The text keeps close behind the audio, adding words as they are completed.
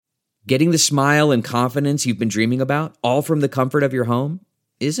Getting the smile and confidence you've been dreaming about, all from the comfort of your home,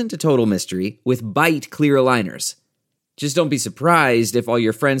 isn't a total mystery with Byte clear aligners. Just don't be surprised if all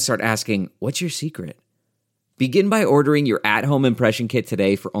your friends start asking, "What's your secret?" Begin by ordering your at-home impression kit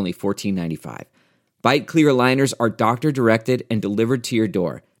today for only $14.95. Byte clear aligners are doctor-directed and delivered to your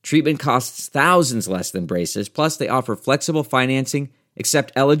door. Treatment costs thousands less than braces, plus they offer flexible financing,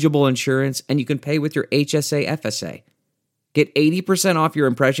 accept eligible insurance, and you can pay with your HSA FSA. Get 80% off your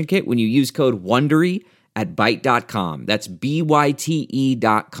impression kit when you use code WONDERY at Byte.com. That's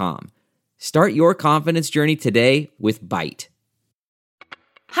BYTE.com. Start your confidence journey today with Byte.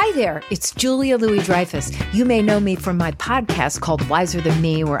 Hi there, it's Julia Louis-Dreyfus. You may know me from my podcast called Wiser Than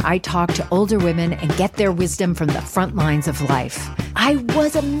Me, where I talk to older women and get their wisdom from the front lines of life. I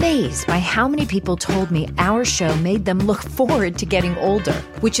was amazed by how many people told me our show made them look forward to getting older,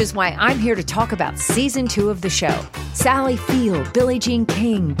 which is why I'm here to talk about season 2 of the show. Sally Field, Billie Jean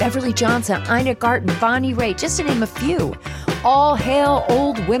King, Beverly Johnson, Ina Garten, Bonnie Raitt, just to name a few. All hail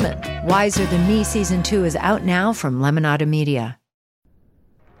old women. Wiser Than Me season 2 is out now from Lemonada Media.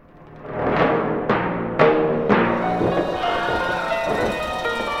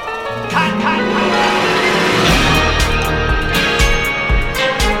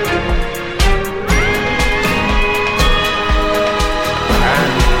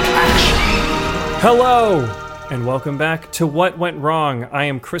 Hello, and welcome back to What Went Wrong. I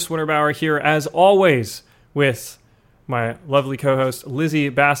am Chris Winterbauer here, as always, with my lovely co-host, Lizzie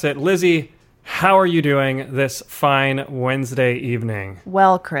Bassett. Lizzie, how are you doing this fine Wednesday evening?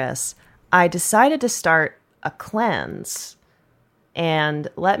 Well, Chris, I decided to start a cleanse. And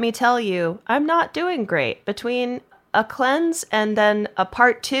let me tell you, I'm not doing great. Between a cleanse and then a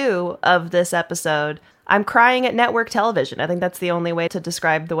part 2 of this episode, I'm crying at network television. I think that's the only way to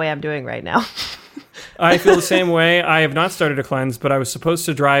describe the way I'm doing right now. I feel the same way. I have not started a cleanse, but I was supposed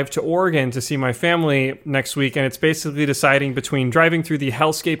to drive to Oregon to see my family next week, and it's basically deciding between driving through the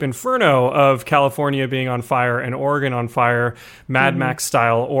hellscape inferno of California being on fire and Oregon on fire, Mad Max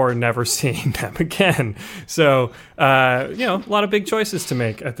style, or never seeing them again. So, a lot of big choices to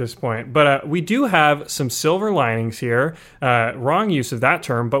make at this point. But we do have some silver linings here. Wrong use of that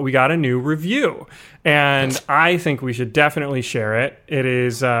term, but we got a new review. And I think we should definitely share it. It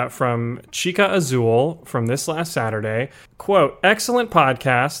is from Chica Azul from this last Saturday. Quote, "Excellent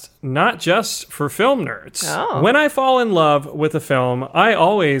podcast, not just for film nerds. Oh. When I fall in love with a film, I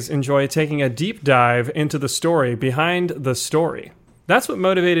always enjoy taking a deep dive into the story behind the story. That's what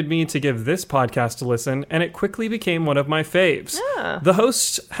motivated me to give this podcast a listen, and it quickly became one of my faves. Yeah. The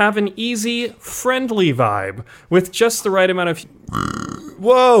hosts have an easy, friendly vibe with just the right amount of...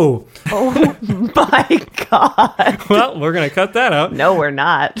 Whoa! Oh my God. Well, we're going to cut that out. No, we're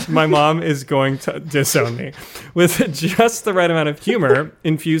not. My mom is going to disown me. With just the right amount of humor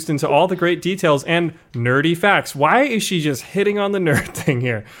infused into all the great details and nerdy facts. Why is she just hitting on the nerd thing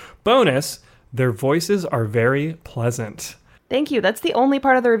here? Bonus, their voices are very pleasant." Thank you. That's the only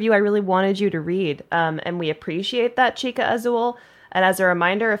part of the review I really wanted you to read. And we appreciate that, Chica Azul. And as a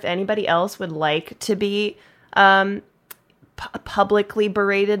reminder, if anybody else would like to be publicly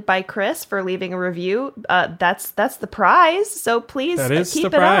berated by Chris for leaving a review, that's the prize. So please keep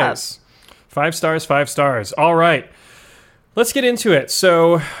it up. 5 stars, 5 stars. All right. Let's get into it.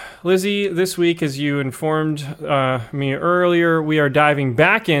 So, Lizzie, this week, as you informed me earlier, we are diving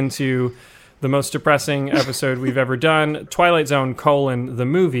back into the most depressing episode we've ever done, Twilight Zone: the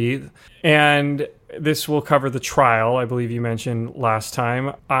movie. And this will cover the trial, I believe you mentioned last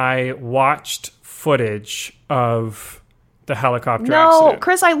time. I watched footage of the helicopter accident. No,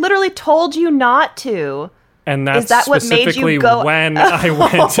 Chris, I literally told you not to. And that's Is that what made specifically you go? when I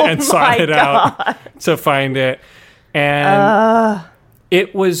went and sought it out to find it. And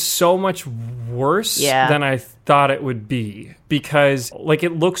it was so much worse than I thought it would be, because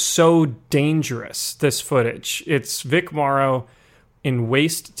it looks so dangerous, this footage. It's Vic Morrow in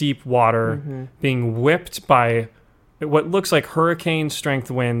waist deep water being whipped by what looks like hurricane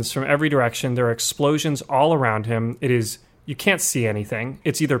strength winds from every direction. There are explosions all around him. You can't see anything.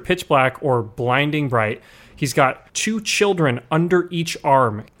 It's either pitch black or blinding bright. He's got 2 children under each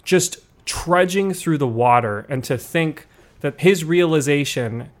arm just trudging through the water, and to think that his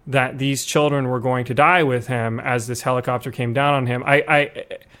realization that these children were going to die with him as this helicopter came down on him,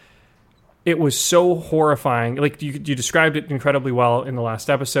 it was so horrifying. You described it incredibly well in the last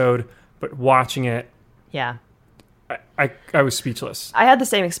episode, but watching it, I was speechless. I had the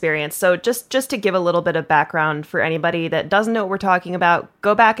same experience. So just to give a little bit of background for anybody that doesn't know what we're talking about,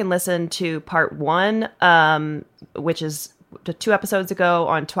 go back and listen to part 1, which is 2 episodes ago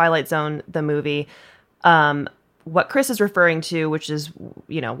on Twilight Zone, the movie. what Chris is referring to, which is,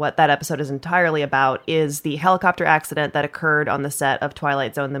 what that episode is entirely about, is the helicopter accident that occurred on the set of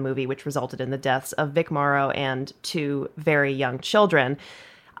Twilight Zone, the movie, which resulted in the deaths of Vic Morrow and 2 very young children.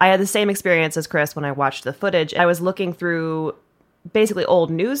 I had the same experience as Chris when I watched the footage. I was looking through basically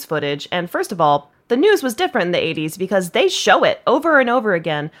old news footage, and first of all, the news was different in the 80s because they show it over and over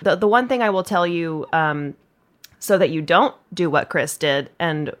again. The one thing I will tell you, so that you don't do what Chris did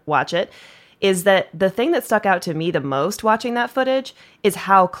and watch it, is that the thing that stuck out to me the most watching that footage is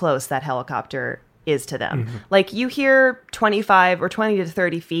how close that helicopter is to them. Mm-hmm. Like, you hear 25 or 20 to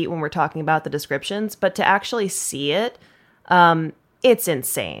 30 feet when we're talking about the descriptions, but to actually see it, it's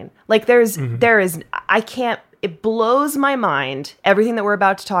insane. Like, there is, it blows my mind, everything that we're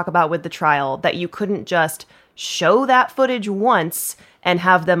about to talk about with the trial, that you couldn't just show that footage once and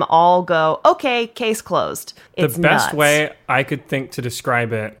have them all go, okay, case closed. It's the best nuts. way I could think to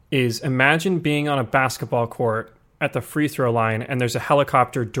describe it is, imagine being on a basketball court at the free throw line and there's a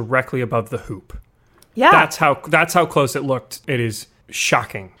helicopter directly above the hoop. Yeah. That's how close it looked. It is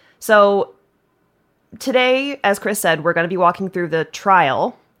shocking. So today, as Chris said, we're going to be walking through the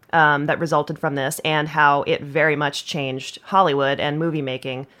trial that resulted from this and how it very much changed Hollywood and movie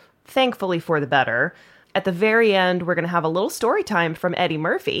making, thankfully for the better. At the very end, we're going to have a little story time from Eddie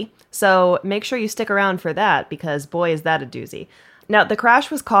Murphy, so make sure you stick around for that, because boy, is that a doozy. Now, the crash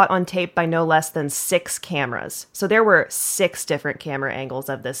was caught on tape by no less than 6 cameras, so there were 6 different camera angles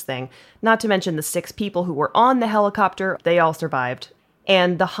of this thing, not to mention the 6 people who were on the helicopter. They all survived,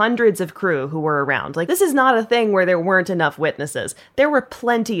 and the hundreds of crew who were around. Like, this is not a thing where there weren't enough witnesses. There were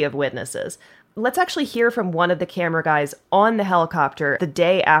plenty of witnesses. Let's actually hear from one of the camera guys on the helicopter the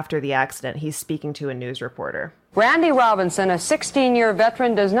day after the accident. He's speaking to a news reporter. Randy Robinson, a 16-year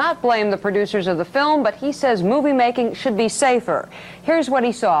veteran, does not blame the producers of the film, but he says movie making should be safer. Here's what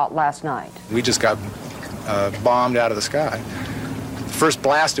he saw last night. We just got bombed out of the sky. The first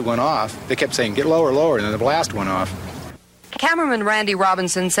blast that went off, they kept saying, get lower, lower, and then the blast went off. Cameraman Randy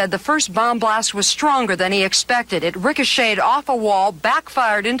Robinson said the first bomb blast was stronger than he expected. It ricocheted off a wall,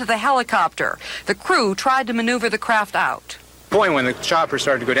 backfired into the helicopter. The crew tried to maneuver the craft out. Point when the chopper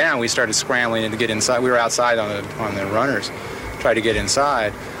started to go down, we started scrambling to get inside. We were outside on the runners, tried to get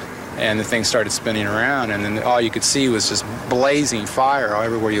inside, and the thing started spinning around, and then all you could see was just blazing fire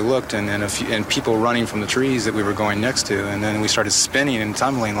everywhere you looked, and people running from the trees that we were going next to, and then we started spinning and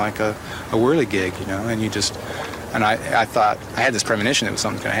tumbling like a whirligig, and you just... And I thought, I had this premonition that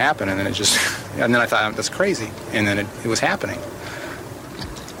something was going to happen, and then I thought, that's crazy, and then it was happening.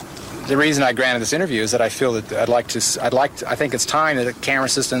 The reason I granted this interview is that I feel that I think it's time that camera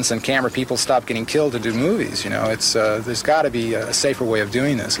assistants and camera people stop getting killed to do movies. There's got to be a safer way of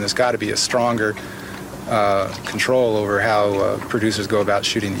doing this, and there's got to be a stronger control over how producers go about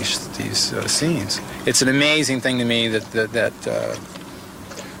shooting these scenes. It's an amazing thing to me that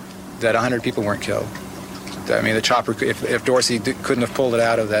 100 people weren't killed. I mean, the chopper, if Dorsey couldn't have pulled it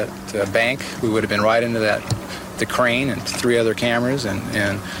out of that bank, we would have been right into the crane and 3 other cameras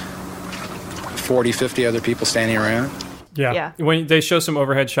and 40, 50 other people standing around. Yeah. When they show some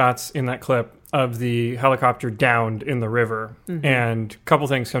overhead shots in that clip of the helicopter downed in the river, and a couple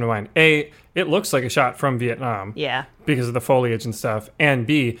things come to mind. A, it looks like a shot from Vietnam. Yeah. Because of the foliage and stuff. And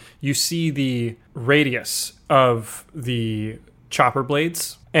B, you see the radius of the chopper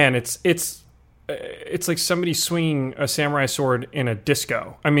blades, and it's like somebody swinging a samurai sword in a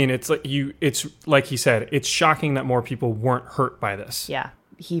disco. I mean, it's like he said, it's shocking that more people weren't hurt by this. Yeah.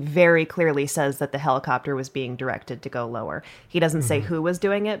 He very clearly says that the helicopter was being directed to go lower. He doesn't say who was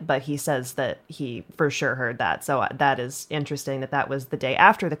doing it, but he says that he for sure heard that. So that is interesting that was the day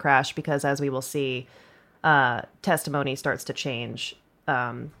after the crash, because as we will see, testimony starts to change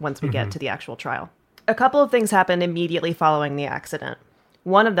once we get to the actual trial. A couple of things happened immediately following the accident.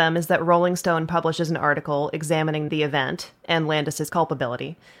 One of them is that Rolling Stone publishes an article examining the event and Landis's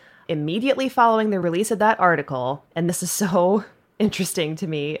culpability. Immediately following the release of that article, and this is so interesting to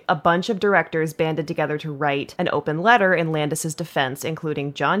me, a bunch of directors banded together to write an open letter in Landis's defense,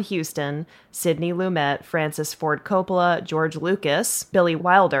 including John Huston, Sidney Lumet, Francis Ford Coppola, George Lucas, Billy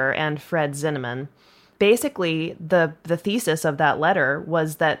Wilder, and Fred Zinnemann. Basically, the thesis of that letter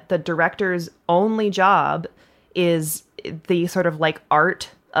was that the director's only job is the sort of like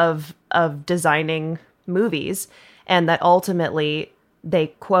art of designing movies, and that ultimately they,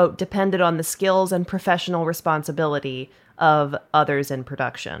 quote, depended on the skills and professional responsibility of others in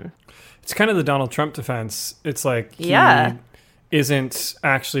production. It's kind of the Donald Trump defense. It's like he isn't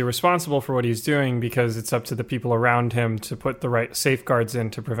actually responsible for what he's doing because it's up to the people around him to put the right safeguards in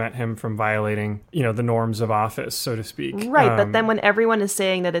to prevent him from violating, the norms of office, so to speak. Right, but then when everyone is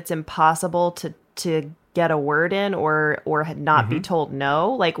saying that it's impossible to get a word in or not be told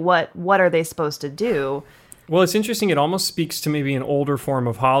no? Like, what are they supposed to do? Well, it's interesting. It almost speaks to maybe an older form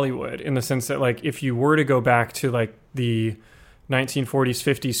of Hollywood in the sense that, like, if you were to go back to, like, the 1940s,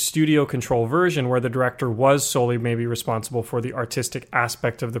 50s studio control version where the director was solely maybe responsible for the artistic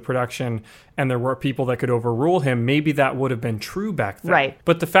aspect of the production and there were people that could overrule him, maybe that would have been true back then. Right.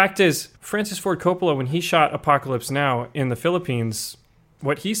 But the fact is, Francis Ford Coppola, when he shot Apocalypse Now in the Philippines,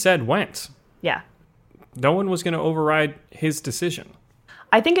 what he said went. Yeah. No one was going to override his decision.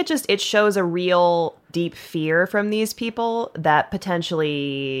 I think it shows a real deep fear from these people that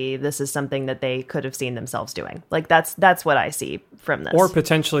potentially this is something that they could have seen themselves doing. Like that's what I see from this. Or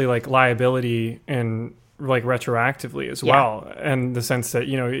potentially like liability and like retroactively as well. And the sense that,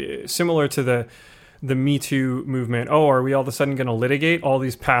 you know, similar to the Me Too movement, are we all of a sudden going to litigate all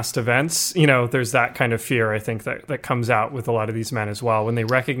these past events? You know, there's that kind of fear, I think, that comes out with a lot of these men as well. When they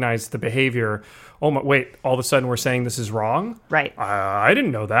recognize the behavior, wait, all of a sudden we're saying this is wrong? Right. I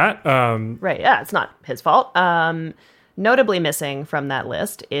didn't know that. Right, yeah, it's not his fault. Notably missing from that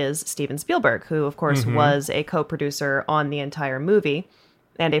list is Steven Spielberg, who, of course, was a co-producer on the entire movie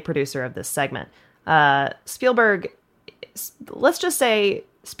and a producer of this segment. Spielberg, let's just say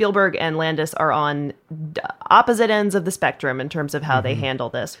Spielberg and Landis are on opposite ends of the spectrum in terms of how they handle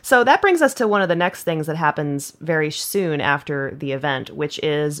this. So that brings us to one of the next things that happens very soon after the event, which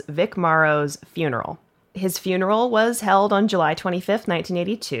is Vic Morrow's funeral. His funeral was held on July 25th,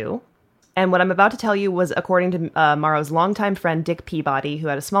 1982. And what I'm about to tell you was according to Morrow's longtime friend Dick Peabody, who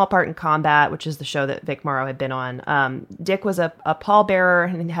had a small part in Combat, which is the show that Vic Morrow had been on. Dick was a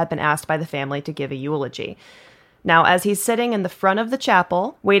pallbearer and had been asked by the family to give a eulogy. Now, as he's sitting in the front of the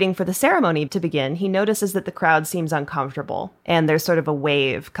chapel, waiting for the ceremony to begin, he notices that the crowd seems uncomfortable, and there's sort of a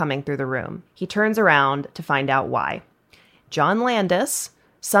wave coming through the room. He turns around to find out why. John Landis,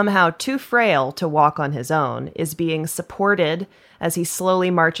 somehow too frail to walk on his own, is being supported as he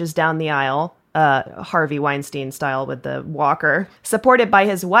slowly marches down the aisle, Harvey Weinstein style with the walker, supported by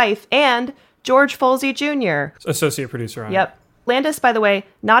his wife and George Folsey Jr. Associate producer on Yep. Landis, by the way,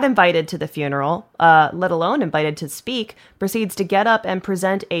 not invited to the funeral, let alone invited to speak, proceeds to get up and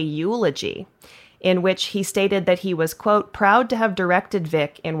present a eulogy in which he stated that he was, quote, proud to have directed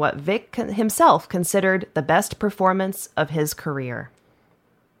Vic in what Vic himself considered the best performance of his career.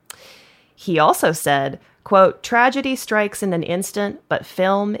 He also said, quote, tragedy strikes in an instant, but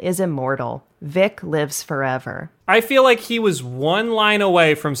film is immortal. Vic lives forever. I feel like he was one line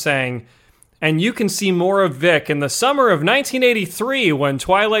away from saying, and you can see more of Vic in the summer of 1983 when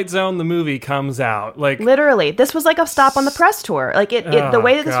Twilight Zone, the movie, comes out. Like literally, this was like a stop on the press tour. Like the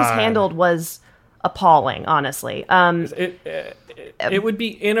way that this was handled was appalling, honestly. It would be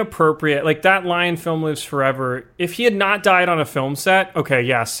inappropriate. Like that line, film lives forever. If he had not died on a film set, okay,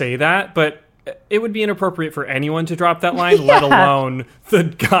 yeah, say that. But it would be inappropriate for anyone to drop that line, let alone the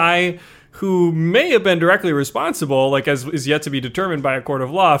guy who may have been directly responsible, like as is yet to be determined by a court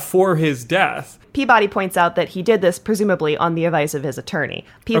of law, for his death. Peabody points out that he did this presumably on the advice of his attorney.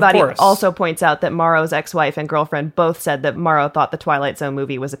 Peabody also points out that Morrow's ex-wife and girlfriend both said that Morrow thought the Twilight Zone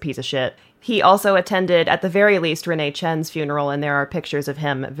movie was a piece of shit. He also attended, at the very least, Renee Chen's funeral, and there are pictures of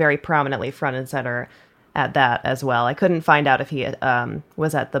him very prominently front and center at that as well. I couldn't find out if he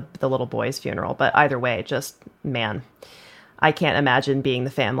was at the little boy's funeral, but either way, just, man, I can't imagine being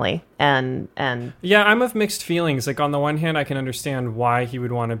the family. And yeah, I'm of mixed feelings. Like on the one hand, I can understand why he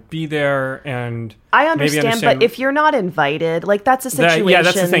would want to be there, and I understand, but if you're not invited, like that's a situation. Yeah,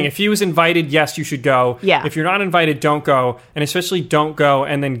 that's the thing. If he was invited, yes, you should go. Yeah. If you're not invited, don't go, and especially don't go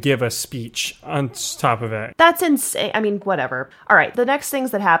and then give a speech on top of it. That's insane. I mean, whatever. All right, the next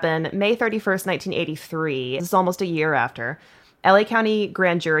things that happen, May 31st, 1983. This is almost a year after. LA County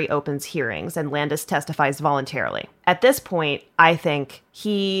grand jury opens hearings and Landis testifies voluntarily. At this point, I think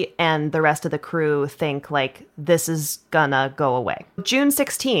he and the rest of the crew think like this is gonna go away. June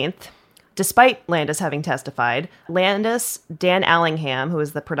 16th, despite Landis having testified, Landis, Dan Allingham, who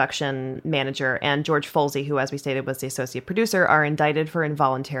is the production manager, and George Folsey, who, as we stated, was the associate producer, are indicted for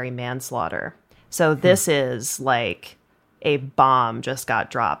involuntary manslaughter. So this is like a bomb just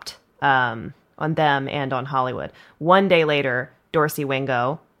got dropped. On them and on Hollywood. One day later, Dorsey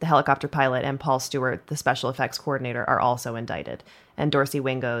Wingo, the helicopter pilot, and Paul Stewart, the special effects coordinator, are also indicted. And Dorsey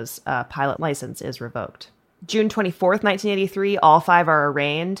Wingo's pilot license is revoked. June 24th, 1983, all five are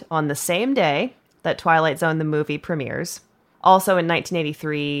arraigned on the same day that Twilight Zone, the movie, premieres. Also in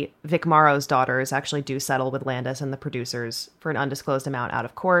 1983, Vic Morrow's daughters actually do settle with Landis and the producers for an undisclosed amount out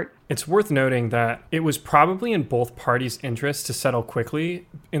of court. It's worth noting that it was probably in both parties' interest to settle quickly,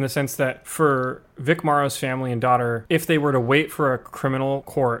 in the sense that for Vic Morrow's family and daughter, if they were to wait for a criminal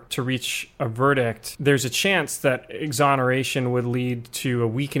court to reach a verdict, there's a chance that exoneration would lead to a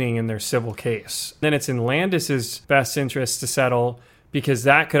weakening in their civil case. Then it's in Landis's best interest to settle, because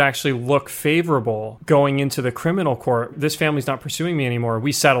that could actually look favorable going into the criminal court. This family's not pursuing me anymore.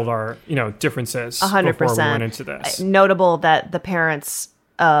 We settled our, differences 100%. before we went into this. Notable that the parents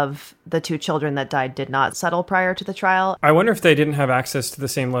of the two children that died did not settle prior to the trial. I wonder if they didn't have access to the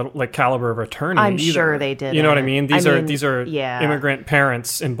same caliber of attorney. I'm either. sure they did. You know what I mean? These are yeah. immigrant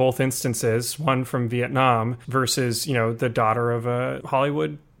parents in both instances, one from Vietnam versus, the daughter of a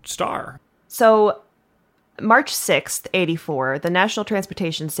Hollywood star. So March 6th, 84, the National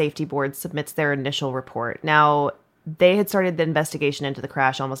Transportation Safety Board submits their initial report. Now, they had started the investigation into the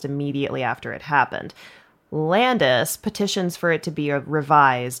crash almost immediately after it happened. Landis petitions for it to be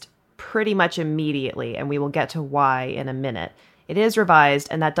revised pretty much immediately, and we will get to why in a minute. It is revised,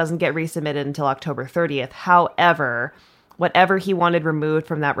 and that doesn't get resubmitted until October 30th. However, whatever he wanted removed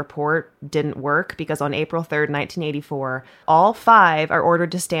from that report didn't work, because on April 3rd, 1984, all 5 are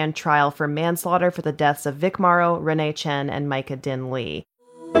ordered to stand trial for manslaughter for the deaths of Vic Morrow, Renee Chen, and Micah Din Lee.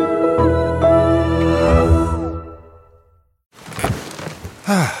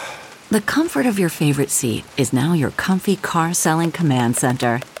 The comfort of your favorite seat is now your comfy car-selling command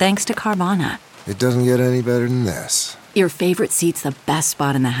center, thanks to Carvana. It doesn't get any better than this. Your favorite seat's the best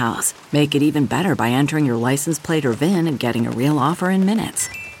spot in the house. Make it even better by entering your license plate or VIN and getting a real offer in minutes.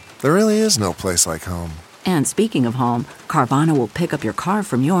 There really is no place like home. And speaking of home, Carvana will pick up your car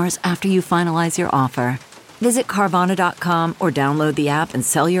from yours after you finalize your offer. Visit Carvana.com or download the app and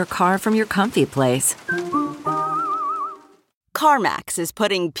sell your car from your comfy place. CarMax is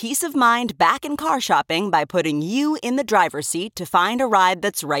putting peace of mind back in car shopping by putting you in the driver's seat to find a ride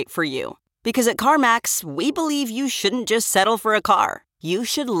that's right for you. Because at CarMax, we believe you shouldn't just settle for a car. You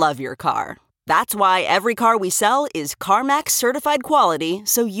should love your car. That's why every car we sell is CarMax certified quality,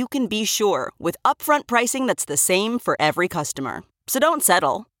 so you can be sure with upfront pricing that's the same for every customer. So don't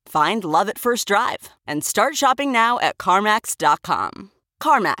settle. Find love at first drive and start shopping now at CarMax.com.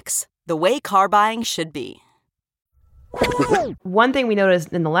 CarMax, the way car buying should be. One thing we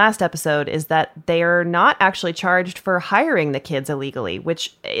noticed in the last episode is that they are not actually charged for hiring the kids illegally,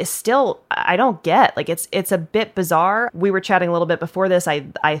 which is still, I don't get. Like, it's a bit bizarre. We were chatting a little bit before this.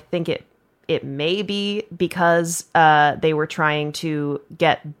 I think it may be because they were trying to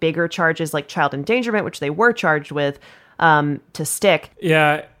get bigger charges like child endangerment, which they were charged with, to stick.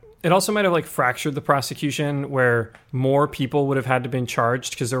 Yeah. It also might have fractured the prosecution, where more people would have had to been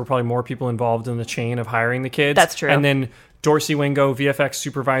charged because there were probably more people involved in the chain of hiring the kids. That's true. And then Dorsey Wingo, VFX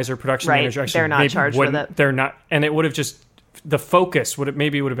supervisor, production manager, actually they're not charged with it. They're not, and it would have just, the focus would have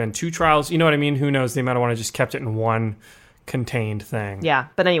been 2 trials. You know what I mean? Who knows? They might have wanted to just kept it in one contained thing. Yeah.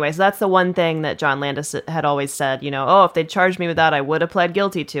 But anyways, that's the one thing that John Landis had always said, if they'd charged me with that, I would have pled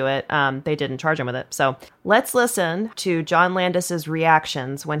guilty to it. They didn't charge him with it. So let's listen to John Landis's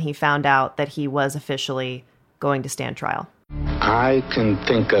reactions when he found out that he was officially going to stand trial. I can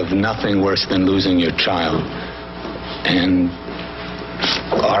think of nothing worse than losing your child. And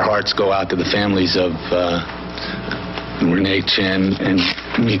our hearts go out to the families of Renee Chen and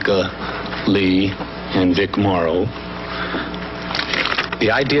Micah Lee and Vic Morrow. The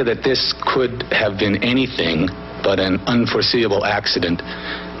idea that this could have been anything but an unforeseeable accident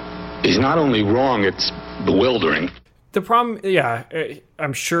is not only wrong, it's bewildering. The problem,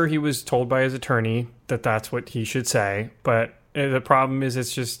 I'm sure he was told by his attorney that that's what he should say, but the problem is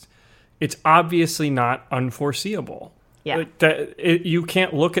it's obviously not unforeseeable. Yeah. You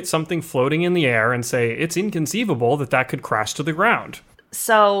can't look at something floating in the air and say it's inconceivable that could crash to the ground.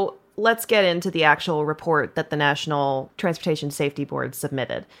 So let's get into the actual report that the National Transportation Safety Board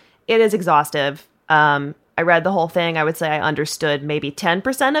submitted. It is exhaustive. I read the whole thing. I would say I understood maybe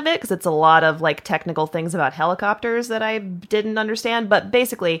 10% of it because it's a lot of technical things about helicopters that I didn't understand. But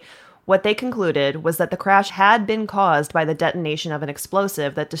basically, what they concluded was that the crash had been caused by the detonation of an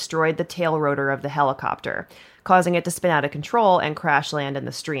explosive that destroyed the tail rotor of the helicopter, causing it to spin out of control and crash land in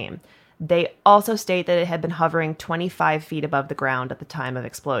the stream. They also state that it had been hovering 25 feet above the ground at the time of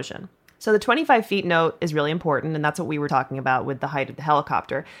explosion. So the 25 feet note is really important, and that's what we were talking about with the height of the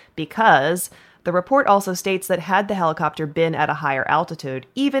helicopter, because The report also states that had the helicopter been at a higher altitude,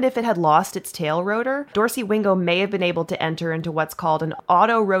 even if it had lost its tail rotor, Dorsey Wingo may have been able to enter into what's called an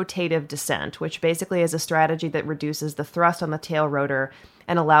auto-rotative descent, which basically is a strategy that reduces the thrust on the tail rotor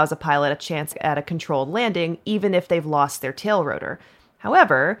and allows a pilot a chance at a controlled landing, even if they've lost their tail rotor.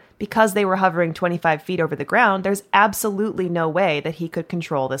 However, because they were hovering 25 feet over the ground, there's absolutely no way that he could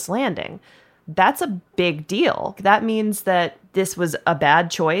control this landing. That's a big deal. That means that this was a bad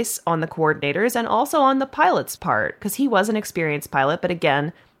choice on the coordinators and also on the pilot's part, because he was an experienced pilot, but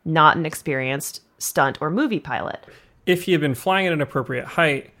again, not an experienced stunt or movie pilot. If he had been flying at an appropriate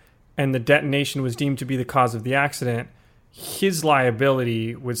height and the detonation was deemed to be the cause of the accident, his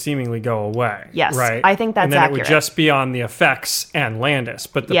liability would seemingly go away. Yes, right? I think that's accurate. And then it would just be on the effects and Landis.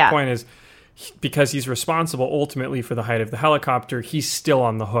 But the point is, because he's responsible ultimately for the height of the helicopter, he's still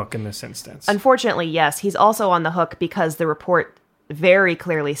on the hook in this instance. Unfortunately, yes, he's also on the hook because the report very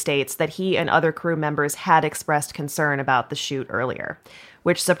clearly states that he and other crew members had expressed concern about the shoot earlier,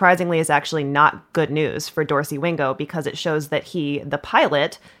 which surprisingly is actually not good news for Dorsey Wingo because it shows that he, the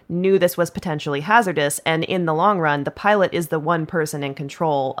pilot, knew this was potentially hazardous, and in the long run, the pilot is the one person in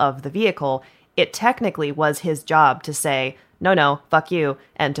control of the vehicle. It technically was his job to say, no, fuck you,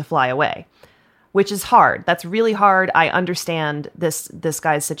 and to fly away. Which is hard. That's really hard. I understand this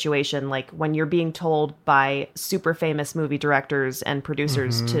guy's situation. Like when you're being told by super famous movie directors and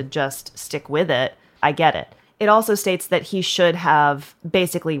producers to just stick with it, I get it. It also states that he should have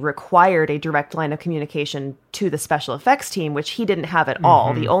basically required a direct line of communication to the special effects team, which he didn't have at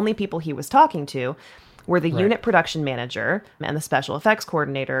all. The only people he was talking to were the unit production manager and the special effects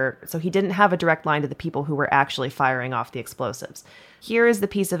coordinator, so he didn't have a direct line to the people who were actually firing off the explosives. Here is the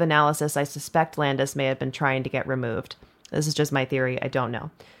piece of analysis I suspect Landis may have been trying to get removed. This is just my theory. I don't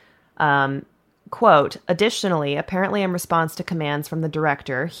know. Quote, additionally, apparently in response to commands from the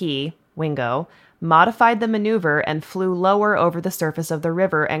director, he, Wingo, modified the maneuver and flew lower over the surface of the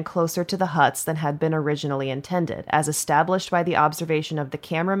river and closer to the huts than had been originally intended, as established by the observation of the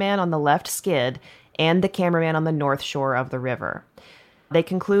cameraman on the left skid and the cameraman on the north shore of the river. They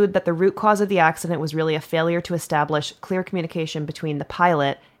conclude that the root cause of the accident was really a failure to establish clear communication between the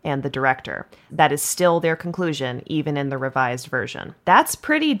pilot and the director. That is still their conclusion, even in the revised version. That's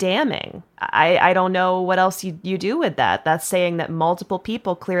pretty damning. I don't know what else you do with that. That's saying that multiple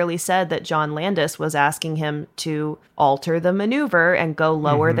people clearly said that John Landis was asking him to alter the maneuver and go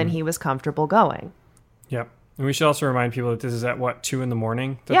lower than he was comfortable going. Yep. And we should also remind people that this is at, 2 in the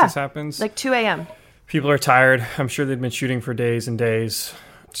morning that this happens? Like 2 a.m. People are tired. I'm sure they've been shooting for days and days.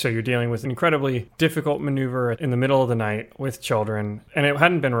 So you're dealing with an incredibly difficult maneuver in the middle of the night with children. And it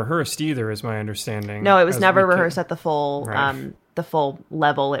hadn't been rehearsed either, is my understanding. No, it was never rehearsed at the full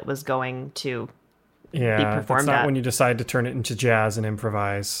level it was going to be performed that's not at. When you decide to turn it into jazz and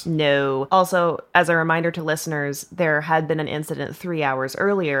improvise. No. Also, as a reminder to listeners, there had been an incident 3 hours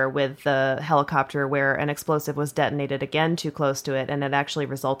earlier with the helicopter where an explosive was detonated again too close to it, and it actually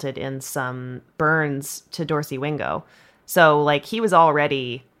resulted in some burns to Dorsey Wingo. So, he was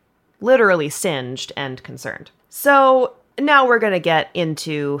already literally singed and concerned. So, now we're going to get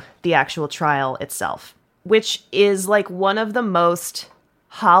into the actual trial itself, which is, one of the most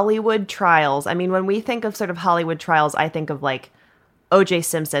Hollywood trials. I mean, when we think of sort of Hollywood trials, I think of, O.J.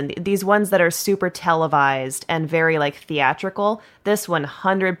 Simpson, these ones that are super televised and very, theatrical. This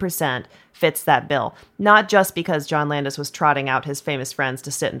 100% fits that bill. Not just because John Landis was trotting out his famous friends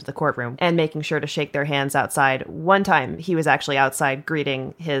to sit into the courtroom and making sure to shake their hands outside. One time, he was actually outside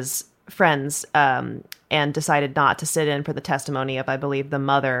greeting his friends and decided not to sit in for the testimony of, I believe, the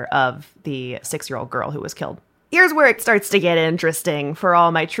mother of the 6-year-old girl who was killed. Here's where it starts to get interesting for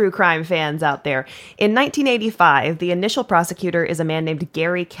all my true crime fans out there. In 1985, the initial prosecutor is a man named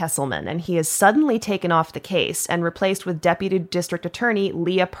Gary Kesselman, and he is suddenly taken off the case and replaced with Deputy District Attorney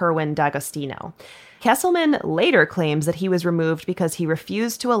Leah Perwin D'Agostino. Kesselman later claims that he was removed because he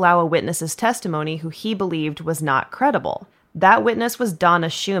refused to allow a witness's testimony who he believed was not credible. That witness was Donna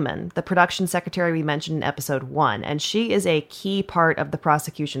Schumann, the production secretary we mentioned in episode 1, and she is a key part of the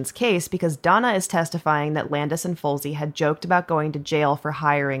prosecution's case because Donna is testifying that Landis and Folsey had joked about going to jail for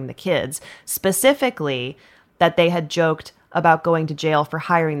hiring the kids, specifically that they had joked about going to jail for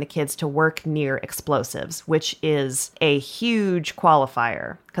hiring the kids to work near explosives, which is a huge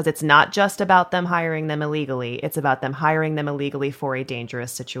qualifier because it's not just about them hiring them illegally, it's about them hiring them illegally for a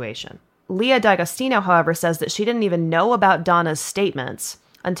dangerous situation. Leah D'Agostino, however, says that she didn't even know about Donna's statements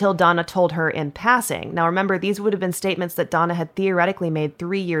until Donna told her in passing. Now, remember, these would have been statements that Donna had theoretically made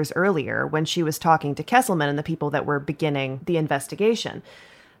 3 years earlier when she was talking to Kesselman and the people that were beginning the investigation.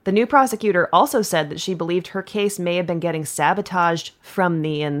 The new prosecutor also said that she believed her case may have been getting sabotaged from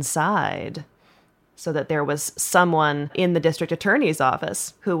the inside. so that there was someone in the district attorney's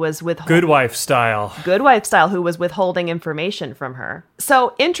office who was Good wife style, who was withholding information from her.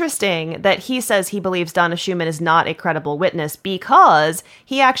 So interesting that he says he believes Donna Schumann is not a credible witness because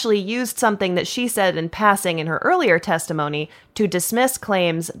he actually used something that she said in passing in her earlier testimony to dismiss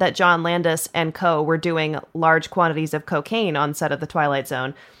claims that John Landis and co. were doing large quantities of cocaine on set of The Twilight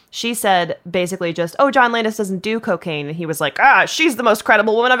Zone. She said basically just, oh, John Landis doesn't do cocaine. And he was like, she's the most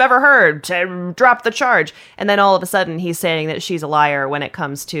credible woman I've ever heard. Drop the charge. And then all of a sudden he's saying that she's a liar when it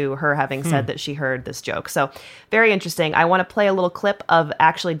comes to her having said that she heard this joke. So very interesting. I want to play a little clip of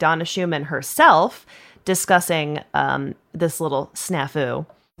actually Donna Schumann herself discussing this little snafu.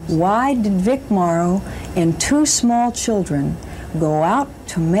 Why did Vic Morrow and two small children go out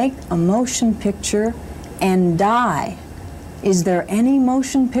to make a motion picture and die? Is there any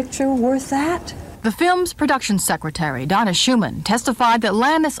motion picture worth that? The film's production secretary, Donna Schumann, testified that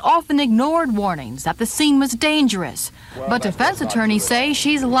Landis often ignored warnings that the scene was dangerous. But defense attorneys say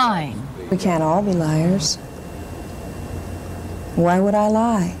she's lying. We can't all be liars. Why would I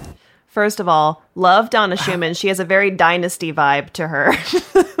lie? First of all, love Donna Schumann. She has a very Dynasty vibe to her.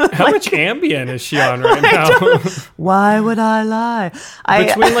 How much Ambien is she on right now? Why would I lie?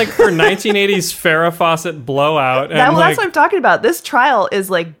 Between like her 1980s Farrah Fawcett blowout. And that's what I'm talking about. This trial is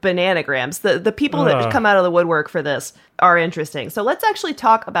like bananagrams. The people that come out of the woodwork for this are interesting. So let's actually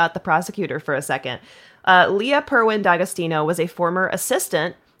talk about the prosecutor for a second. Leah Perwin D'Agostino was a former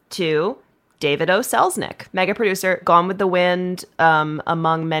assistant to David O. Selznick, mega producer, Gone with the Wind,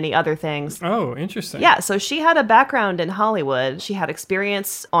 among many other things. Oh, interesting. Yeah, so she had a background in Hollywood. She had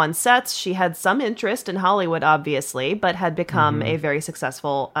experience on sets. She had some interest in Hollywood, obviously, but had become a very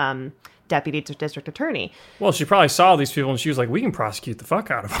successful deputy district attorney. Well, she probably saw these people and she was like, we can prosecute the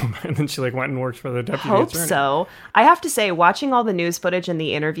fuck out of them. And then she like went and worked for the deputy attorney. Hope so. I have to say, watching all the news footage and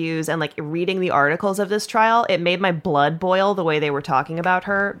the interviews and like reading the articles of this trial, it made my blood boil the way they were talking about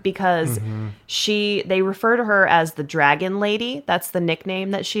her because they refer to her as the Dragon Lady. That's the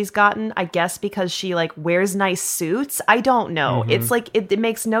nickname that she's gotten, I guess, because she like wears nice suits. I don't know. It's like, it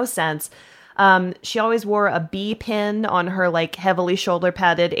makes no sense. She always wore a bee pin on her like heavily shoulder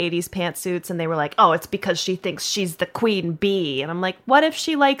padded 80s pantsuits, and they were like, oh, it's because she thinks she's the queen bee. And I'm like, what if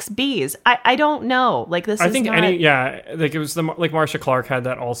she likes bees? I don't know. Like this. Like it was like Marcia Clark had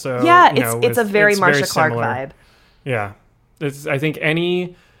that also. Yeah, it's a very Marcia Clark vibe. Yeah, I think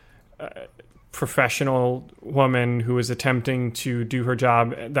any professional woman who was attempting to do her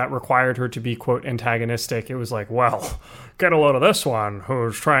job that required her to be, quote, antagonistic, it was like, well, get a load of this one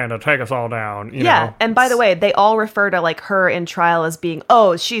who's trying to take us all down. You know? And by the way, they all refer to like her in trial as being,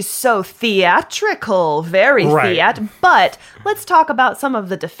 oh, she's so theatrical, very But let's talk about some of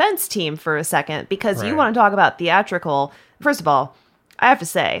the defense team for a second, because you want to talk about theatrical. First of all, I have to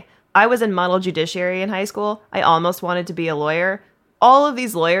say, I was in model judiciary in high school. I almost wanted to be a lawyer. All of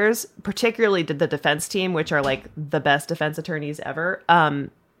these lawyers, particularly the defense team, which are like the best defense attorneys ever,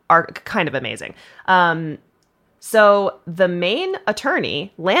 are kind of amazing. So the main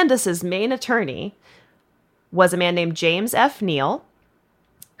attorney, Landis's main attorney, was a man named James F. Neal,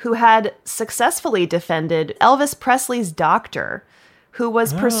 who had successfully defended Elvis Presley's doctor, who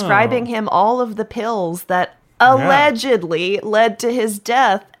was prescribing him all of the pills that allegedly led to his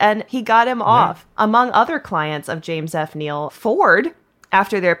death, and he got him off. Among other clients of James F. Neal, Ford,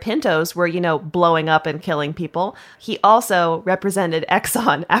 after their Pintos were, blowing up and killing people. He also represented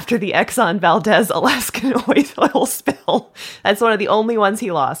Exxon after the Exxon Valdez Alaskan oil spill. That's one of the only ones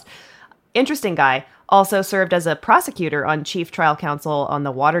he lost. Interesting guy. Also served as a prosecutor on chief trial counsel on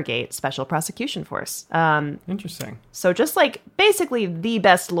the Watergate Special Prosecution Force. Interesting. So just like basically the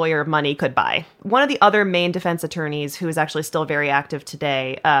best lawyer money could buy. One of the other main defense attorneys who is actually still very active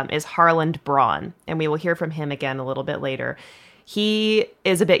today is Harland Braun. And we will hear from him again a little bit later. He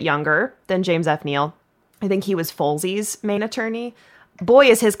is a bit younger than James F. Neal. I think he was Folsey's main attorney.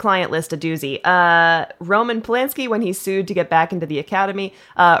 Boy, is his client list a doozy. Roman Polanski, when he sued to get back into the academy.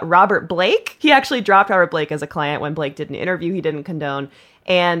 Robert Blake. He actually dropped Robert Blake as a client when Blake did an interview he didn't condone.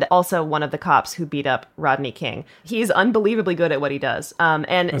 And also one of the cops who beat up Rodney King. He's unbelievably good at what he does.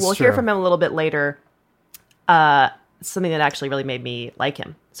 And we'll hear from him a little bit later. Something that actually really made me like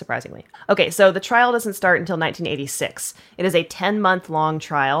him, surprisingly. Okay, so the trial doesn't start until 1986. It is a 10-month-long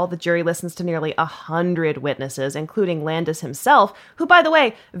trial. The jury listens to nearly 100 witnesses, including Landis himself, who, by the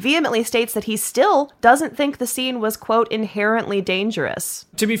way, vehemently states that he still doesn't think the scene was, quote, inherently dangerous.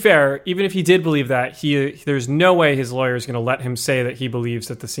 To be fair, even if he did believe that, there's no way his lawyer is going to let him say that he believes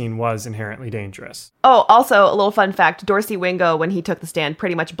that the scene was inherently dangerous. Oh, also, a little fun fact, Dorsey Wingo, when he took the stand,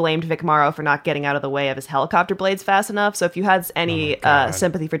 pretty much blamed Vic Morrow for not getting out of the way of his helicopter blades fast enough. So if you had any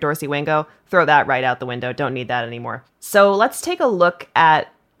sympathy sympathy for Dorsey Wingo. Throw that right out the window. Don't need that anymore. So let's take a look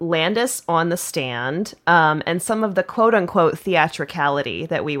at Landis on the stand and some of the quote-unquote theatricality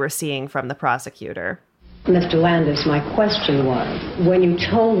that we were seeing from the prosecutor. Mr. Landis, my question was, when you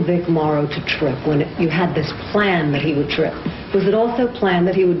told Vic Morrow to trip, when you had this plan that he would trip, was it also planned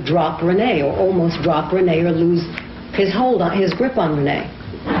that he would drop Renee or almost drop Renee or lose his hold on, his grip on Renee?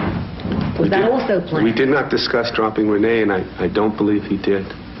 Was that also planned? We did not discuss dropping Renee, and I don't believe he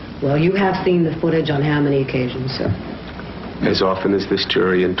did. Well, you have seen the footage on how many occasions, sir? As often as this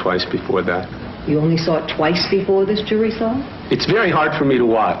jury and twice before that. You only saw it twice before this jury saw it? It's very hard for me to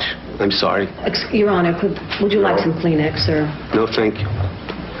watch. I'm sorry. Your Honor, would you like some Kleenex, sir? No, thank you.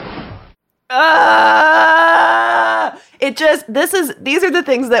 These are the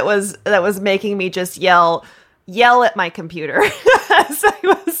things that was making me just yell at my computer as I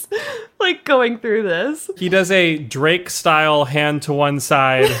was like going through this. He does a Drake style hand to one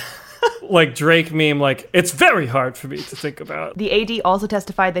side like Drake meme, like, it's very hard for me to think about. The AD also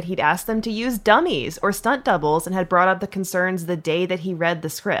testified that he'd asked them to use dummies or stunt doubles and had brought up the concerns the day that he read the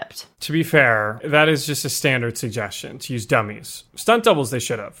script. To be fair, that is just a standard suggestion, to use dummies. Stunt doubles they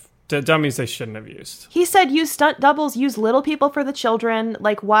should have. Dummies they shouldn't have used. He said use stunt doubles, use little people for the children.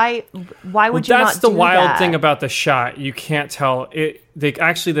 Like, why would you not do that? That's the wild thing about the shot. You can't tell.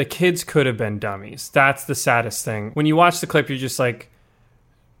 The kids could have been dummies. That's the saddest thing. When you watch the clip, you're just like,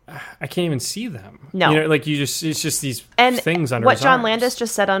 I can't even see them. No. It's just these things under his what John arms. Landis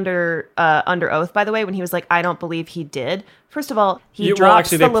just said under oath, by the way, when he was like, I don't believe he did. First of all, drops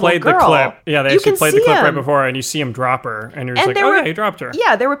the little girl. The clip. Yeah, they actually played the clip right before, and you see him drop her, and you're just yeah, he dropped her.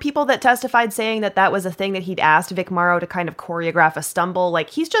 Yeah, there were people that testified saying that was a thing that he'd asked Vic Morrow to kind of choreograph a stumble. Like,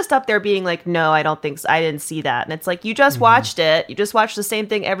 he's just up there being like, no, I don't think so. I didn't see that. And it's like, you just watched it. You just watched the same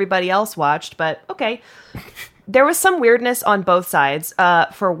thing everybody else watched, but okay. There was some weirdness on both sides.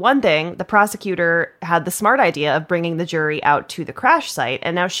 For one thing, the prosecutor had the smart idea of bringing the jury out to the crash site,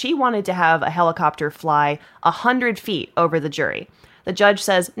 and now she wanted to have a helicopter fly 100 feet over the jury. The judge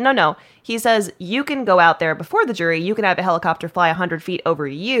says, no. He says, you can go out there before the jury, you can have a helicopter fly 100 feet over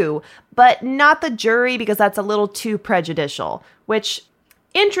you, but not the jury because that's a little too prejudicial, which,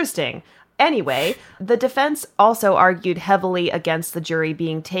 interesting. Anyway, the defense also argued heavily against the jury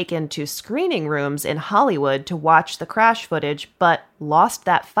being taken to screening rooms in Hollywood to watch the crash footage, but lost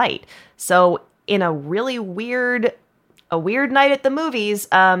that fight. So in a really weird night at the movies,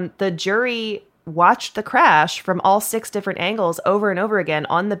 the jury watched the crash from all 6 different angles over and over again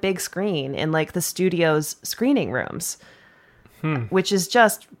on the big screen in like the studio's screening rooms, which is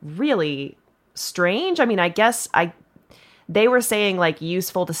just really strange. I mean, I guess they were saying like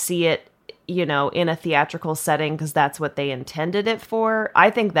useful to see it, in a theatrical setting because that's what they intended it for. I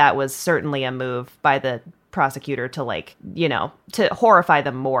think that was certainly a move by the prosecutor to to horrify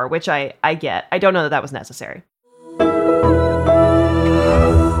them more, which I get. I don't know that was necessary.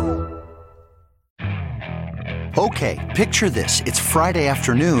 Okay, picture this. It's Friday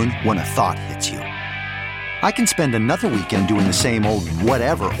afternoon when a thought hits you. I can spend another weekend doing the same old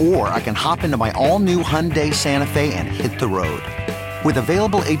whatever, or I can hop into my all-new Hyundai Santa Fe and hit the road. With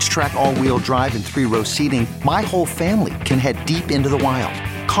available H-Track all-wheel drive and 3-row seating, my whole family can head deep into the wild.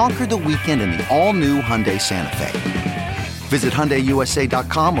 Conquer the weekend in the all-new Hyundai Santa Fe. Visit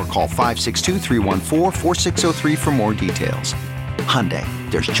HyundaiUSA.com or call 562-314-4603 for more details. Hyundai,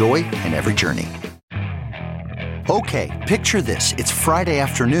 there's joy in every journey. Okay, picture this. It's Friday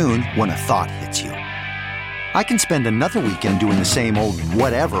afternoon when a thought hits you. I can spend another weekend doing the same old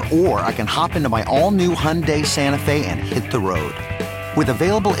whatever, or I can hop into my all-new Hyundai Santa Fe and hit the road. With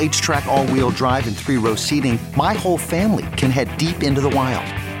available H-Track all-wheel drive and 3-row seating, my whole family can head deep into the wild.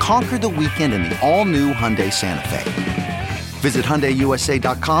 Conquer the weekend in the all-new Hyundai Santa Fe. Visit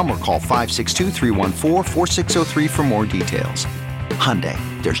HyundaiUSA.com or call 562-314-4603 for more details. Hyundai,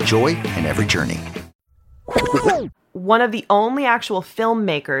 there's joy in every journey. One of the only actual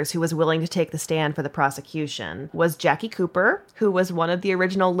filmmakers who was willing to take the stand for the prosecution was Jackie Cooper, who was one of the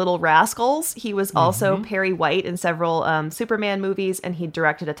original Little Rascals. He was also Perry White in several Superman movies, and he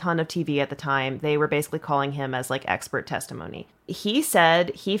directed a ton of TV at the time. They were basically calling him as like expert testimony. He said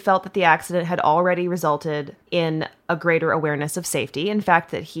he felt that the accident had already resulted in a greater awareness of safety. In fact,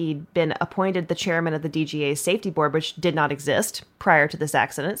 that he'd been appointed the chairman of the DGA's safety board, which did not exist prior to this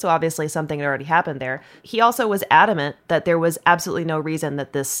accident. So obviously something had already happened there. He also was adamant that there was absolutely no reason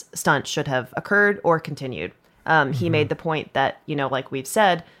that this stunt should have occurred or continued. He made the point that, like we've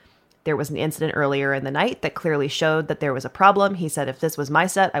said, there was an incident earlier in the night that clearly showed that there was a problem. He said, if this was my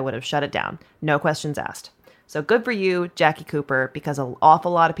set, I would have shut it down. No questions asked. So good for you, Jackie Cooper, because an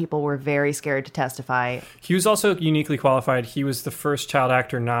awful lot of people were very scared to testify. He was also uniquely qualified. He was the first child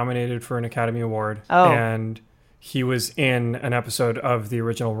actor nominated for an Academy Award. Oh. And he was in an episode of the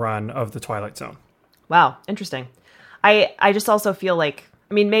original run of The Twilight Zone. Wow, interesting. I just also feel like,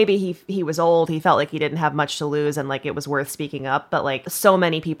 I mean, maybe he was old. He felt like he didn't have much to lose and like it was worth speaking up. But like so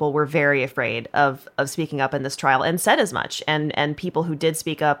many people were very afraid of speaking up in this trial and said as much. And people who did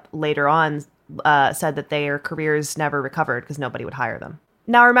speak up later on said that their careers never recovered because nobody would hire them.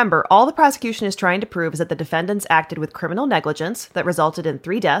 Now remember, all the prosecution is trying to prove is that the defendants acted with criminal negligence that resulted in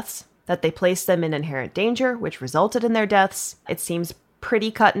 3 deaths, that they placed them in inherent danger, which resulted in their deaths. It seems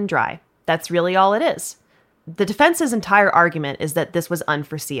pretty cut and dry. That's really all it is. The defense's entire argument is that this was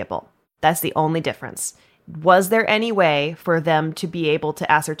unforeseeable. That's the only difference. Was there any way for them to be able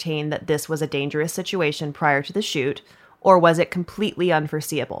to ascertain that this was a dangerous situation prior to the shoot, or was it completely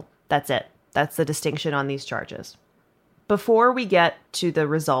unforeseeable? That's it. That's the distinction on these charges. Before we get to the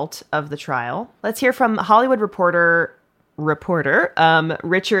result of the trial, let's hear from Hollywood reporter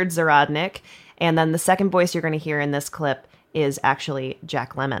Richard Zarodnik, and then the second voice you're going to hear in this clip is actually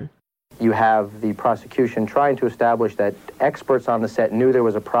Jack Lemmon. You have the prosecution trying to establish that experts on the set knew there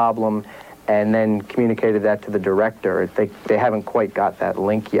was a problem and then communicated that to the director. They haven't quite got that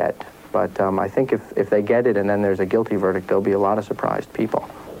link yet, but I think if they get it and then there's a guilty verdict, there'll be a lot of surprised people.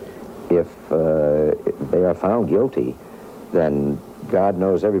 If they are found guilty, then God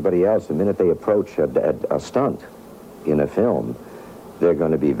knows everybody else, the minute they approach a stunt in a film, they're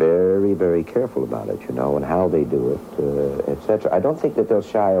going to be very, very careful about it, you know, and how they do it, etc. I don't think that they'll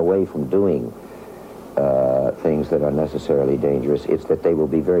shy away from doing things that are necessarily dangerous. It's that they will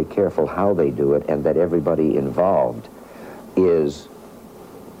be very careful how they do it, and that everybody involved is,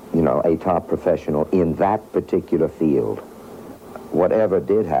 you know, a top professional in that particular field. Whatever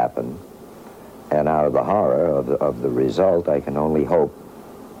did happen, and out of the horror of the result, I can only hope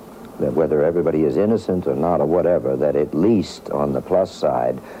that whether everybody is innocent or not or whatever, that at least on the plus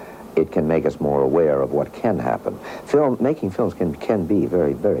side, it can make us more aware of what can happen. Making films can be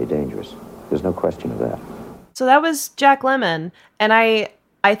very, very dangerous. There's no question of that. So that was Jack Lemmon, and I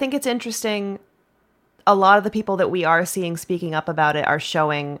think it's interesting. A lot of the people that we are seeing speaking up about it are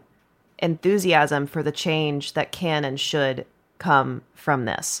showing enthusiasm for the change that can and should come from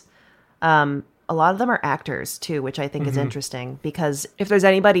this. A lot of them are actors too, which I think is interesting, because if there's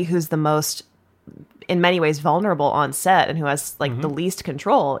anybody who's the most, in many ways, vulnerable on set and who has like the least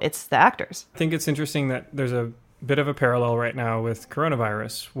control, it's the actors. I think it's interesting that there's a bit of a parallel right now with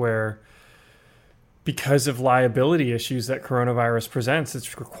coronavirus, where because of liability issues that coronavirus presents,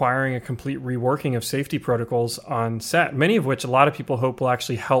 it's requiring a complete reworking of safety protocols on set, many of which a lot of people hope will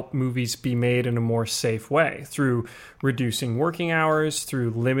actually help movies be made in a more safe way through reducing working hours,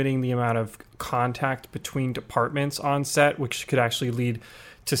 through limiting the amount of contact between departments on set, which could actually lead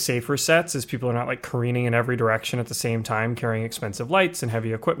to safer sets as people are not like careening in every direction at the same time, carrying expensive lights and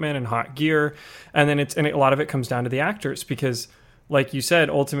heavy equipment and hot gear. And then a lot of it comes down to the actors, because like you said,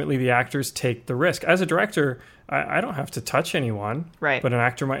 ultimately the actors take the risk. As a director, I don't have to touch anyone, right? But an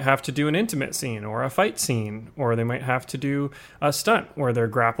actor might have to do an intimate scene or a fight scene, or they might have to do a stunt where they're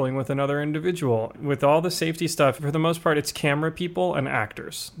grappling with another individual. With all the safety stuff, for the most part, it's camera people and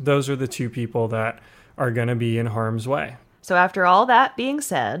actors. Those are the two people that are going to be in harm's way. So after all that being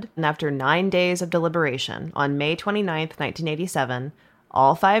said, and after 9 days of deliberation, on May 29th, 1987,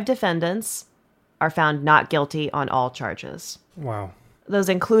 all 5 defendants are found not guilty on all charges. Wow. Those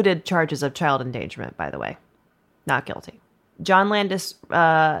included charges of child endangerment, by the way. Not guilty. John Landis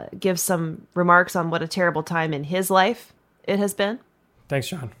gives some remarks on what a terrible time in his life it has been. Thanks,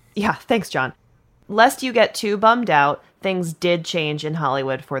 John. Yeah, thanks, John. Lest you get too bummed out, things did change in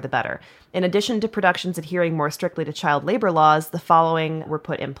Hollywood for the better. In addition to productions adhering more strictly to child labor laws, the following were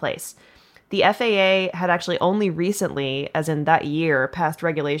put in place. The FAA had actually only recently, as in that year, passed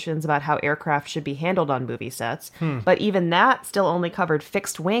regulations about how aircraft should be handled on movie sets. But even that still only covered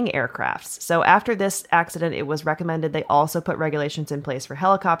fixed-wing aircrafts. So after this accident, it was recommended they also put regulations in place for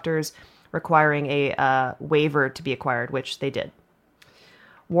helicopters, requiring a waiver to be acquired, which they did.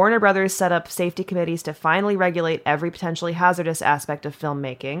 Warner Brothers set up safety committees to finally regulate every potentially hazardous aspect of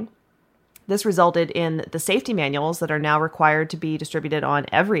filmmaking. This resulted in the safety manuals that are now required to be distributed on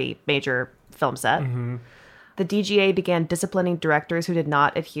every major film set. The DGA began disciplining directors who did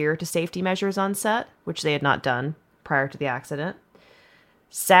not adhere to safety measures on set, which they had not done prior to the accident.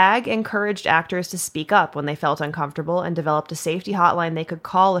 SAG encouraged actors to speak up when they felt uncomfortable and developed a safety hotline they could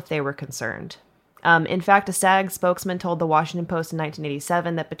call if they were concerned. In fact, a SAG spokesman told the Washington Post in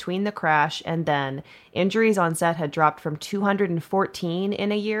 1987 that between the crash and then, injuries on set had dropped from 214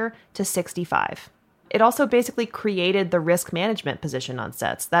 in a year to 65. It also basically created the risk management position on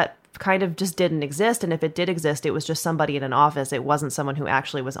sets. That kind of just didn't exist. And if it did exist, it was just somebody in an office. It wasn't someone who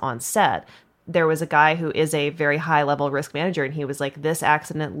actually was on set. There was a guy who is a very high-level risk manager, and he was like, this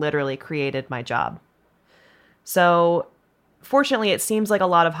accident literally created my job. So fortunately, it seems like a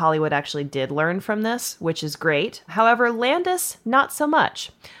lot of Hollywood actually did learn from this, which is great. However, Landis, not so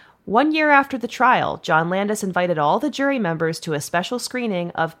much. 1 year after the trial, John Landis invited all the jury members to a special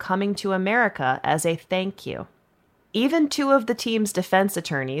screening of Coming to America as a thank you. Even two of the team's defense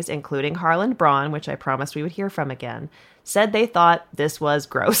attorneys, including Harlan Braun, which I promised we would hear from again, said they thought this was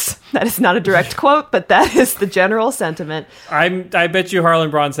gross. That is not a direct quote, but that is the general sentiment. I bet you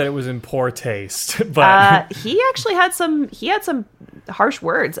Harlan Braun said it was in poor taste. But he actually had some harsh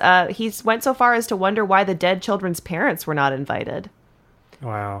words. He went so far as to wonder why the dead children's parents were not invited.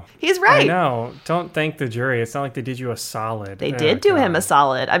 Wow. He's right. I know. Don't thank the jury. It's not like they did you a solid. They did do him a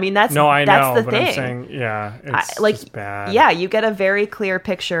solid. I mean, that's the but thing. I'm saying, yeah, it's just bad. Yeah, you get a very clear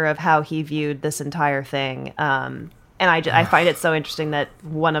picture of how he viewed this entire thing. And I find it so interesting that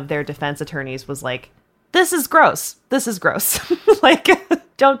one of their defense attorneys was like, this is gross. This is gross. Like,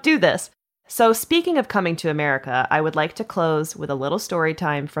 don't do this. So speaking of Coming to America, I would like to close with a little story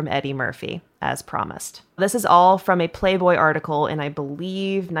time from Eddie Murphy, as promised. This is all from a Playboy article in, I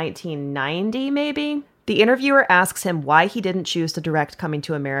believe, 1990, maybe. The interviewer asks him why he didn't choose to direct Coming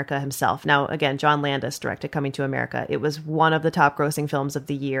to America himself. Now, again, John Landis directed Coming to America. It was one of the top grossing films of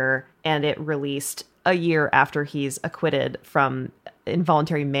the year, and it released a year after he's acquitted from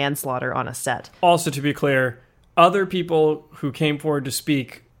involuntary manslaughter on a set. Also, to be clear, other people who came forward to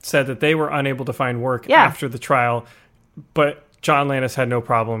speak said that they were unable to find work after the trial, but John Landis had no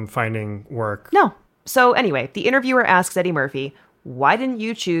problem finding work. No. So anyway, the interviewer asks Eddie Murphy, why didn't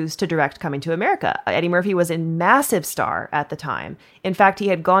you choose to direct Coming to America? Eddie Murphy was a massive star at the time. In fact, he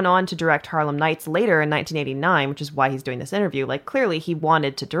had gone on to direct Harlem Nights later in 1989, which is why he's doing this interview. Like, clearly he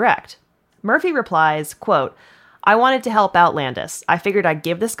wanted to direct. Murphy replies, quote, I wanted to help out Landis. I figured I'd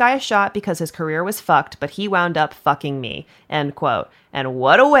give this guy a shot because his career was fucked, but he wound up fucking me, end quote. And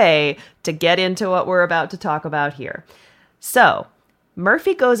what a way to get into what we're about to talk about here. So,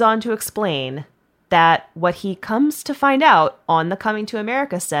 Murphy goes on to explain that what he comes to find out on the Coming to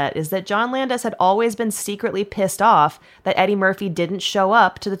America set is that John Landis had always been secretly pissed off that Eddie Murphy didn't show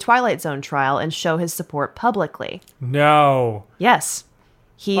up to the Twilight Zone trial and show his support publicly. No. Yes.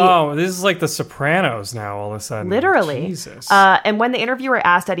 This is like The Sopranos now all of a sudden. Literally. Jesus. And when the interviewer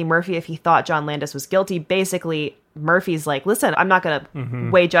asked Eddie Murphy if he thought John Landis was guilty, basically Murphy's like, listen, I'm not going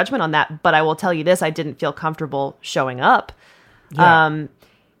to weigh judgment on that, but I will tell you this, I didn't feel comfortable showing up. Yeah.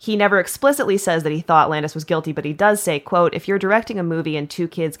 He never explicitly says that he thought Landis was guilty, but he does say, quote, if you're directing a movie and two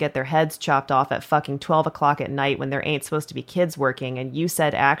kids get their heads chopped off at fucking 12 o'clock at night when there ain't supposed to be kids working and you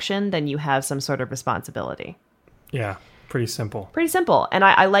said action, then you have some sort of responsibility. Yeah. Pretty simple. Pretty simple. And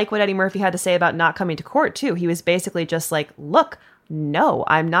I like what Eddie Murphy had to say about not coming to court, too. He was basically just like, look, no,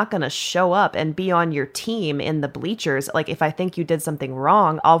 I'm not going to show up and be on your team in the bleachers. Like, if I think you did something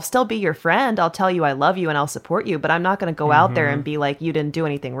wrong, I'll still be your friend. I'll tell you I love you and I'll support you. But I'm not going to go out there and be like, you didn't do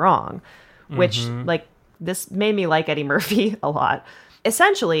anything wrong. Which, like, this made me like Eddie Murphy a lot.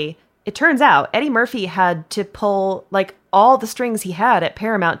 Essentially, it turns out Eddie Murphy had to pull, like, all the strings he had at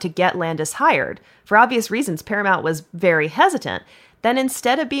Paramount to get Landis hired. For obvious reasons, Paramount was very hesitant. Then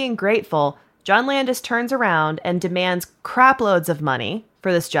instead of being grateful, John Landis turns around and demands craploads of money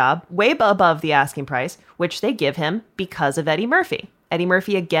for this job, way above the asking price, which they give him because of Eddie Murphy. Eddie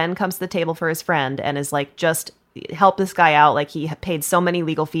Murphy again comes to the table for his friend and is like, just help this guy out. Like, he paid so many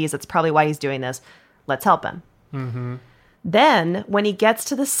legal fees. That's probably why he's doing this. Let's help him. Then, when he gets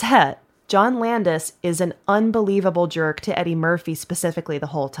to the set, John Landis is an unbelievable jerk to Eddie Murphy specifically the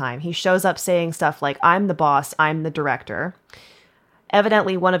whole time. He shows up saying stuff like, I'm the boss, I'm the director.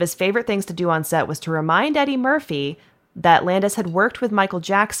 Evidently, one of his favorite things to do on set was to remind Eddie Murphy that Landis had worked with Michael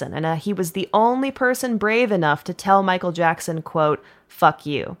Jackson, and he was the only person brave enough to tell Michael Jackson, quote, fuck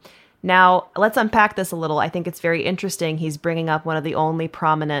you. Now, let's unpack this a little. I think it's very interesting. He's bringing up one of the only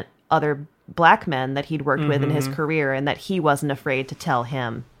prominent other black men that he'd worked with in his career, and that he wasn't afraid to tell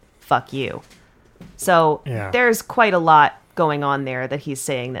him, fuck you. So there's quite a lot going on there that he's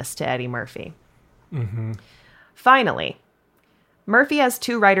saying this to Eddie Murphy. Finally, Murphy has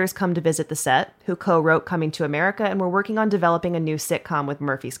two writers come to visit the set who co-wrote Coming to America and were working on developing a new sitcom with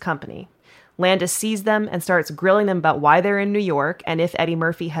Murphy's company. Landis sees them and starts grilling them about why they're in New York and if Eddie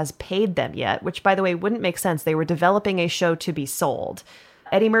Murphy has paid them yet, which, by the way, wouldn't make sense. They were developing a show to be sold.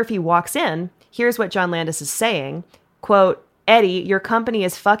 Eddie Murphy walks in. Here's what John Landis is saying. Quote, Eddie, your company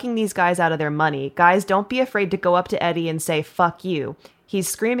is fucking these guys out of their money. Guys, don't be afraid to go up to Eddie and say, fuck you. He's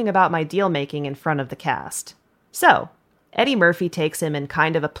screaming about my deal making in front of the cast. So, Eddie Murphy takes him in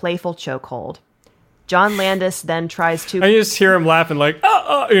kind of a playful chokehold. John Landis then tries to... I just hear him laughing like,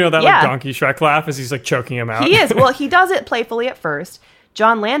 that like Donkey Shrek laugh as he's like choking him out. He is. Well, he does it playfully at first.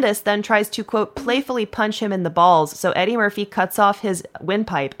 John Landis then tries to, quote, playfully punch him in the balls, so Eddie Murphy cuts off his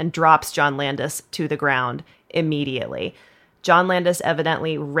windpipe and drops John Landis to the ground immediately. John Landis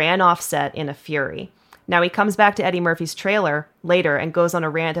evidently ran off set in a fury. Now, he comes back to Eddie Murphy's trailer later and goes on a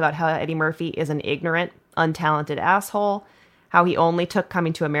rant about how Eddie Murphy is an ignorant, untalented asshole, how he only took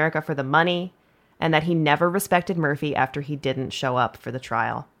Coming to America for the money, and that he never respected Murphy after he didn't show up for the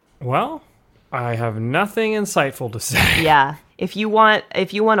trial. Well, I have nothing insightful to say. Yeah. If you want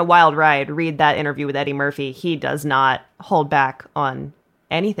a wild ride, read that interview with Eddie Murphy. He does not hold back on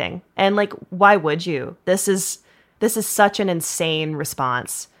anything. And like, why would you? This is such an insane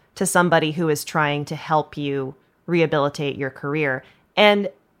response to somebody who is trying to help you rehabilitate your career. And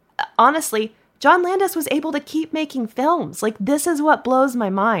honestly, John Landis was able to keep making films. Like, this is what blows my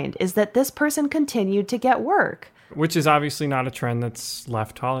mind, is that this person continued to get work. Which is obviously not a trend that's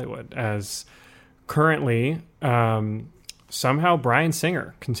left Hollywood, as currently, somehow Bryan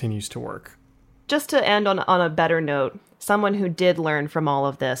Singer continues to work. Just to end on a better note, someone who did learn from all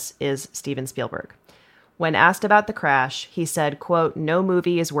of this is Steven Spielberg. When asked about the crash, he said, quote, "No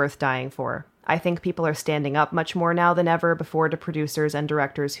movie is worth dying for. I think people are standing up much more now than ever before to producers and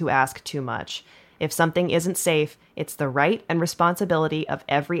directors who ask too much. If something isn't safe, it's the right and responsibility of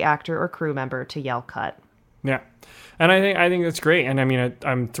every actor or crew member to yell cut." Yeah. And I think that's great. And I mean,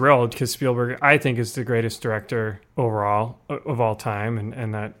 I'm thrilled because Spielberg, I think, is the greatest director overall of all time.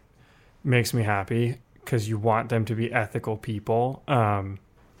 And that makes me happy because you want them to be ethical people. And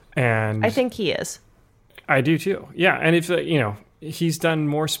I think he is. I do too. Yeah. And if, he's done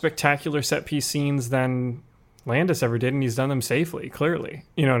more spectacular set piece scenes than Landis ever did, and he's done them safely, clearly.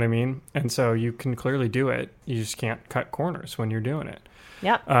 You know what I mean? And so you can clearly do it. You just can't cut corners when you're doing it.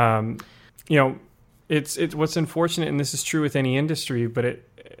 Yeah. It's what's unfortunate, and this is true with any industry, but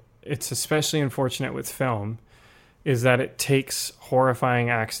it's especially unfortunate with film, is that it takes horrifying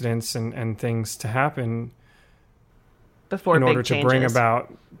accidents and things to happen before in big order to changes. bring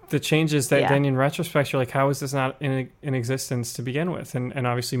about the changes that then in retrospect you're like, how is this not in existence to begin with? And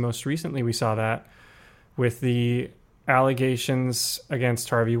obviously most recently we saw that with the allegations against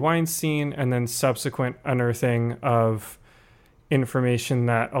Harvey Weinstein and then subsequent unearthing of information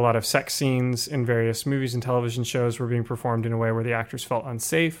that a lot of sex scenes in various movies and television shows were being performed in a way where the actors felt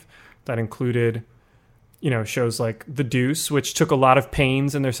unsafe. That included, shows like The Deuce, which took a lot of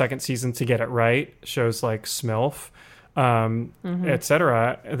pains in their second season to get it right. Shows like Smilf,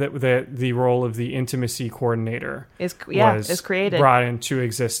 etc. The role of the intimacy coordinator is created, brought into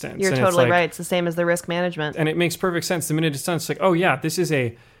existence. You're totally right. It's the same as the risk management, and it makes perfect sense. The minute it's done, it's like, oh yeah, this is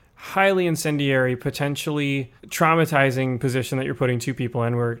a highly incendiary, potentially traumatizing position that you're putting two people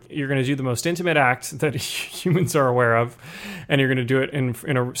in, where you're going to do the most intimate act that humans are aware of, and you're going to do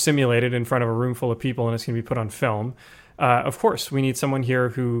it simulated in front of a room full of people, and it's going to be put on film. Of course, we need someone here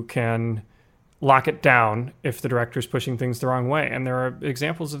who can lock it down if the director's pushing things the wrong way. And there are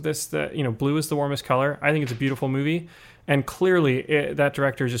examples of this that, Blue is the Warmest Color. I think it's a beautiful movie. And clearly that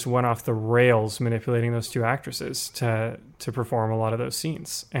director just went off the rails manipulating those two actresses to perform a lot of those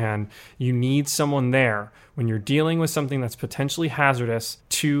scenes. And you need someone there when you're dealing with something that's potentially hazardous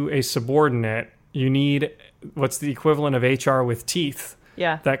to a subordinate. You need what's the equivalent of HR with teeth.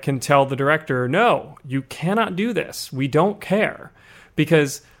 Yeah. That can tell the director, no, you cannot do this. We don't care.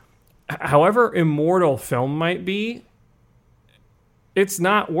 Because however immortal film might be, it's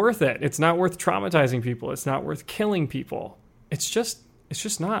not worth it. It's not worth traumatizing people. It's not worth killing people. It's just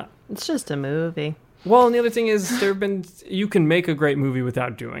not. It's just a movie. Well, and the other thing is you can make a great movie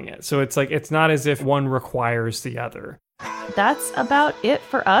without doing it. So it's like, it's not as if one requires the other. That's about it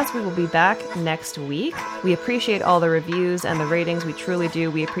for us. We will be back next week. We appreciate all the reviews and the ratings. We truly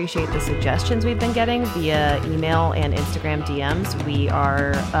do. We appreciate the suggestions we've been getting via email and Instagram DMs. We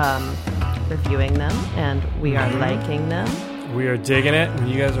are reviewing them and we are liking them. We are digging it. And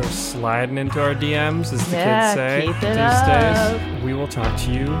you guys are sliding into our DMs, as the kids say keep it these days. We will talk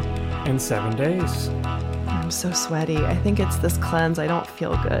to you in 7 days. I'm so sweaty. I think it's this cleanse. I don't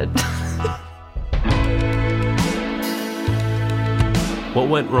feel good. What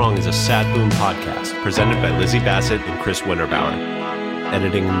Went Wrong is a Sad Boom podcast presented by Lizzie Bassett and Chris Winterbauer.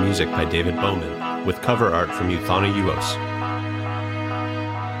 Editing and music by David Bowman, with cover art from Euthana Uos.